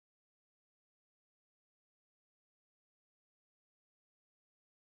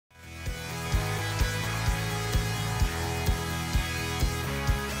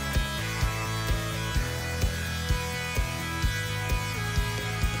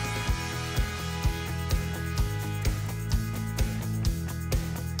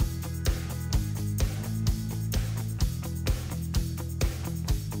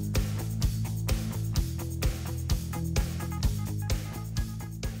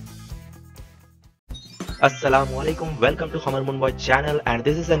Assalamualaikum, welcome to MoonBoy channel, and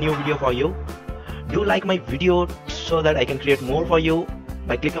this is a new video for you. Do like my video so that I can create more for you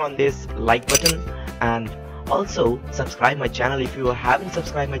by clicking on this like button, and also subscribe my channel if you haven't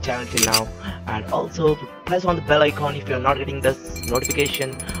subscribed my channel till now, and also press on the bell icon if you're not getting this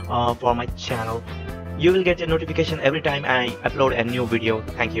notification for my channel. You will get a notification every time I upload a new video.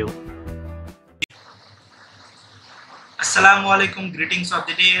 Thank you. Assalamualaikum, greetings of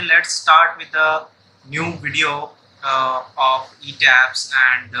the day. Let's start with the new video of ETABS,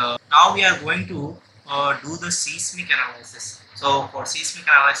 and now we are going to do the seismic analysis. So for seismic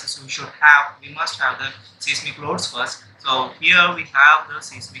analysis we must have the seismic loads first. So here we have the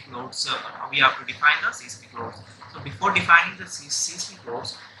seismic loads. We have to define the seismic loads. So before defining the seismic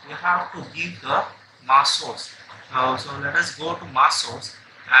loads, we have to give the mass source. So let us go to mass source,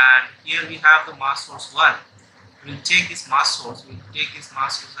 and here we have the mass source 1. We'll take this mass source,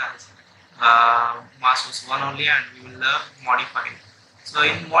 as mass source 1 only, and we will modify it. So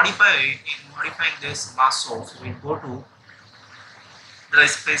in modifying this mass source, we will go to the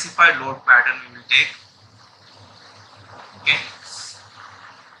specified load pattern we will take. Okay.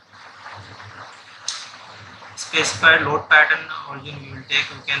 Specified load pattern origin we will take.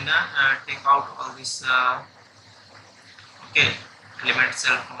 We can take out all this element,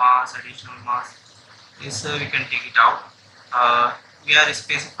 self mass, additional mass. This we can take it out. We are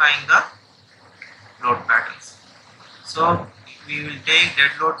specifying the load patterns. So we will take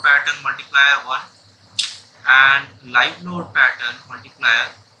dead load pattern multiplier 1 and live load pattern multiplier.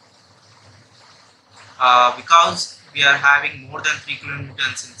 Because we are having more than 3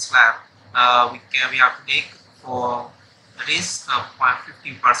 kilonewtons in slab, we have to take for that is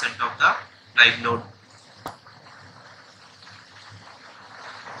 50% of the live load.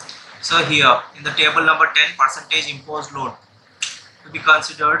 So here in the table number 10, percentage imposed load to be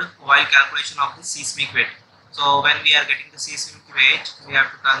considered while calculation of the seismic weight. So when we are getting the seismic weight, we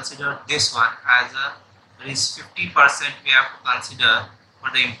have to consider this one as a, that is 50% we have to consider for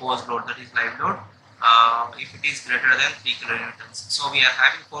the imposed load, that is live load, if it is greater than 3 kilonewtons. So we are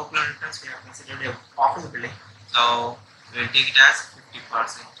having 4 kilonewtons, we have considered a office building, so we will take it as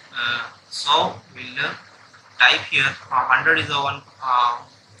 50%. So we will type here 100 is a one.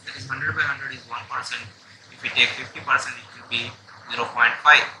 That is 100 by 100 is 1%. If we take 50%, it will be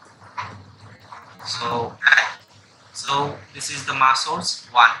 0.5. So this is the mass source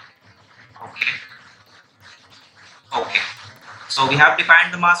 1. Okay. So we have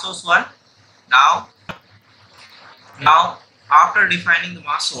defined the mass source 1. Now after defining the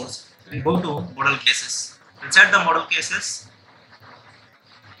mass source, we go to modal cases. Inside the modal cases,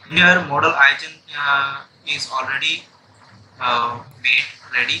 here modal agent is already made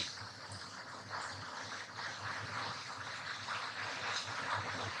ready.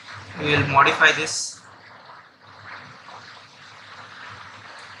 We will modify this.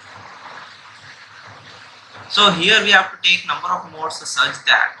 So here we have to take number of modes such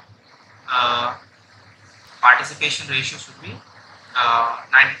that participation ratio should be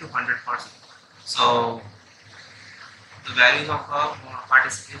 90 to 100%. So the values of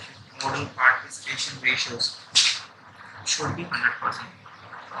modal participation ratios should be 100%.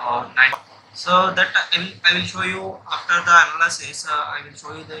 So that I will show you after the analysis. I will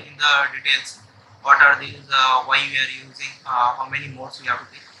show you in the details what are these, why we are using, how many modes we have to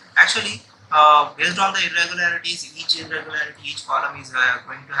take. Actually, based on the irregularities, each column is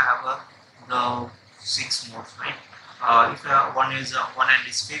going to have the 6 modes, right? If one end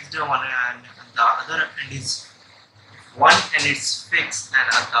is fixed, one and the other end is fixed, and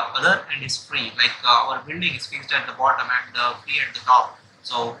the other end is free. Like our building is fixed at the bottom and free at the top.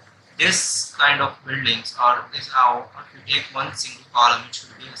 So this kind of buildings, or this how if you take one single column, it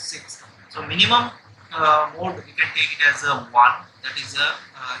should be a 6. So minimum mode you can take it as a 1. That is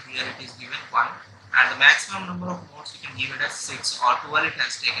here it is given 1, and the maximum number of modes you can give it as 6 or 12. It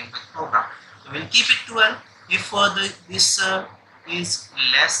has taken by the program. So we'll keep it 12. If this is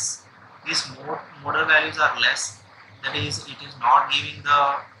less, these modal values are less, that is it is not giving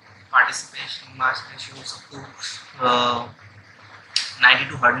the participation mass ratios up to 90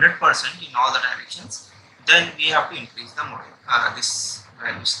 to 100% in all the directions, then we have to increase the model this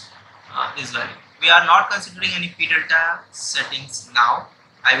value. We are not considering any P delta settings now.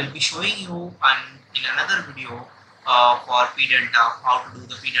 I will be showing you in another video for P delta, how to do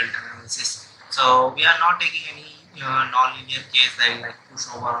the P delta analysis. So we are not taking any non-linear case like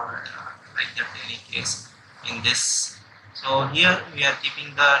pushover or like that, any case in this. So here we are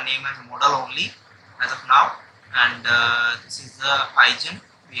keeping the name as model only as of now, and this is the eigen.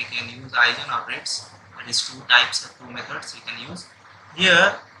 We can use eigen or rates. That is 2 types or 2 methods we can use.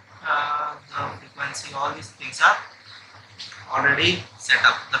 Here the can see all these things are already set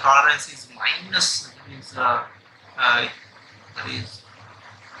up. The tolerance is minus, that is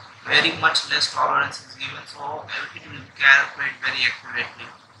very much less tolerance is given, so it will calculate very accurately.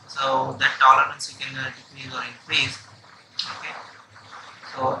 So that tolerance you can decrease or increase. Okay.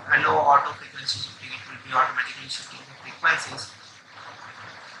 So allow auto frequency shifting, it will be automatically shifting the frequencies.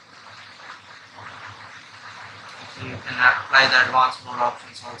 Okay, you can apply the advanced mode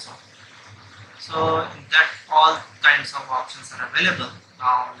options also. So in that all kinds of options are available.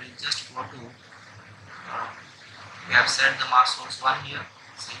 Now we'll just go to we have set the mass source 1 here.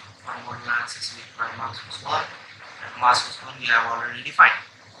 See, for modal analysis we require mass source 1, and mass source 1 we have already defined.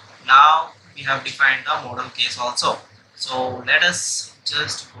 Now we have defined the modal case also. So let us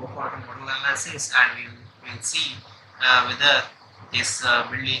just go for the modal analysis, and we will see whether this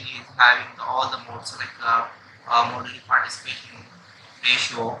building is having all the modes, like modally participating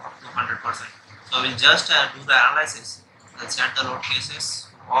ratio up to 100%. So we'll just do the analysis. Let's set the load cases,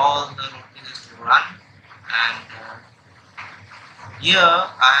 all the load cases to run, and here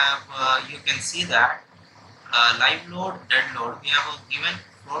I have you can see that live load, dead load, we have given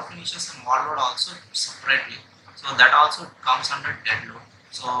floor finishes and wall load also separately. So that also comes under dead load.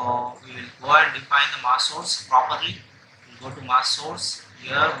 So we will go and define the mass source properly. We'll go to mass source,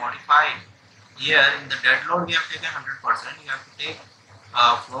 here modify. Here in the dead load we have taken 100%. You have to take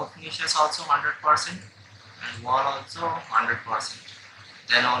floor finishes also 100% and wall also 100%.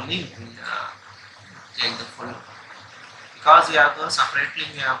 Then only we will take the full, because we have separately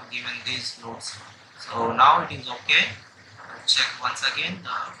we have given these loads. So now it is okay. Check once again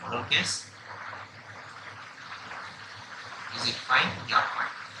the modal case. Is it fine? Yeah,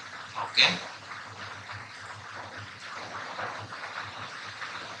 fine. Okay.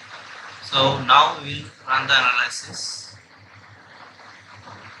 So now we will run the analysis.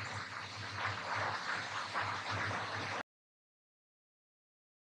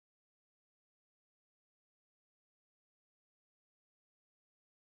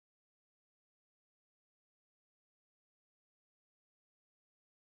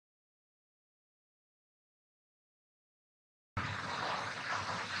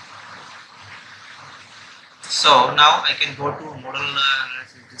 So now I can go to modal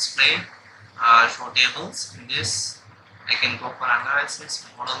analysis display, show tables. In this I can go for analysis,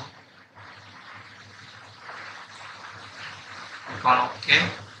 modal, click on OK. You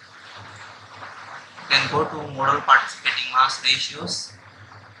can go to modal participating mass ratios.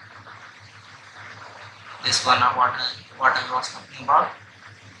 This one of what I was talking about.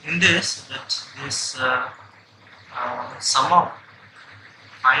 In this, sum of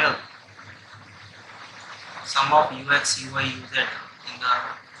final, sum of UX, UI, UZ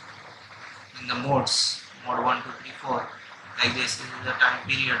in the modes, mode 1, 2, 3, 4. Like this is the time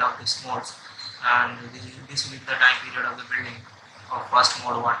period of this modes, and this will be the time period of the building of first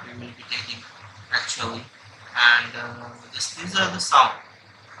mode what we will be taking actually, and these are the sum.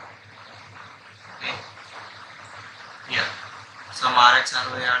 Okay, here some RX,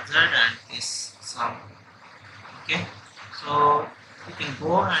 RY, RZ, and this sum. Okay, so you can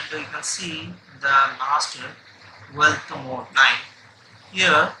go and you can see the last 12th mode 9.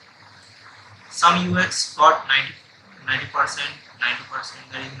 Here some UX got 90%, 90%,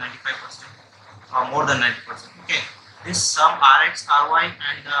 that is 95%, or more than 90%. Okay, this some RX, RY,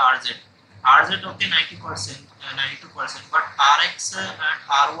 and RZ. RZ okay 90%, 92%, but RX and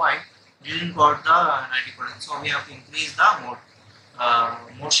RY didn't got the 90%. So we have to increase the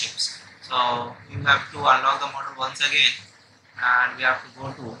mode shapes. So you have to unlock the model once again, and we have to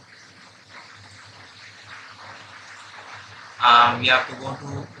go to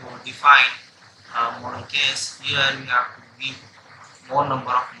define modal case. Here we have to give more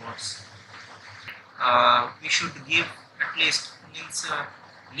number of modes. We should give at least,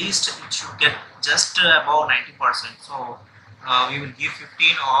 least it should get just above 90%. So we will give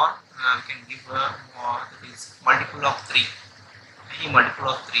 15, or we can give more, that is multiple of 3, any multiple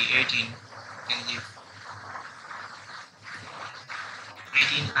of 3, 18. You can give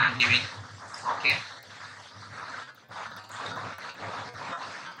 18 and giving. Okay.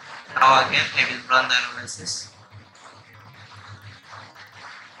 Now again I will run the analysis.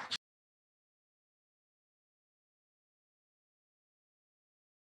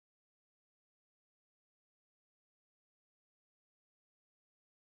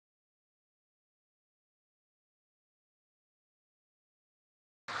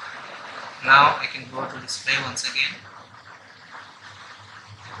 Now I can go to display once again.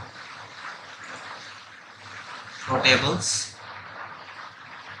 Show tables.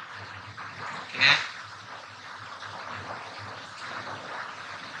 Okay.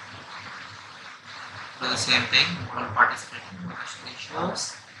 do the same thing. Modal participating actually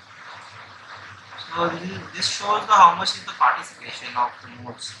shows. So this shows the how much is the participation of the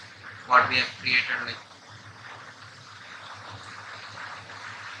modes what we have created. Like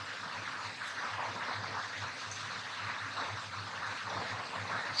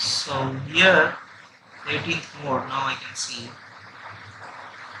so here 18th mode, now I can see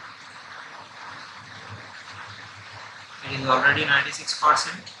it is already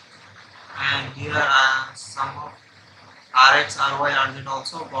 96%, and here some of RX, RY, RZ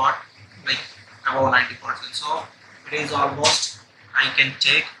also got like above 90%. So it is almost, I can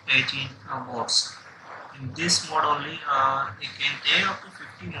take 18 modes. In this mode only, it can take up to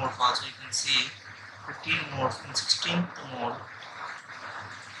 50 modes also. You can see 15 modes in 16th mode.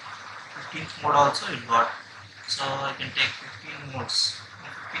 15th mode also it got. So I can take 15 modes.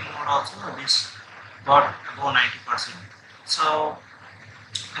 In 15 mode also this got above 90%. So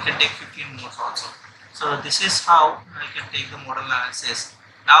I can take 15 modes also. So this is how I can take the modal analysis.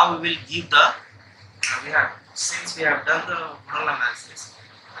 Now we will give the since we have done the modal analysis,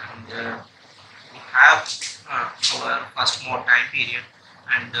 and we have our first mode time period,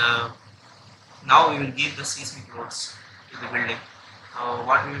 and now we will give the seismic loads to the building.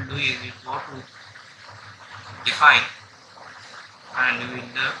 What we will do is we will go to define, and we will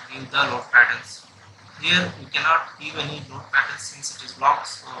give the load patterns. Here we cannot give any load patterns since it is blocked,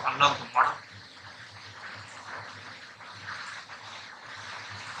 so unlock the model.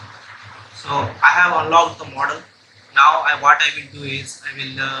 So I have unlocked the model. Now what I will do is I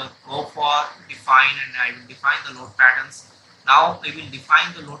will go for define, and I will define the load patterns. Now I will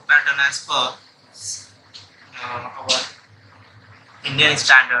define the load pattern as per our Indian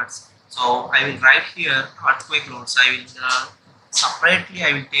standards. So I will write here earthquake loads. I will separately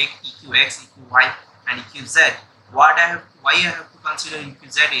I will take EQX, EQY, and EQZ. Why I have to consider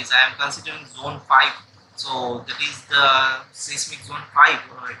EQZ is I am considering zone 5. So that is the seismic zone 5.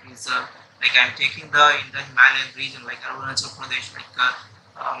 It is like I am taking in the Himalayan region like Arunachal Pradesh, like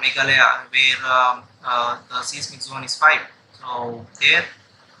Meghalaya, where the seismic zone is 5. So there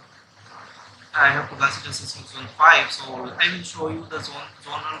I have to consider seismic zone 5. So I will show you the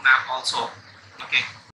zonal map also. Okay.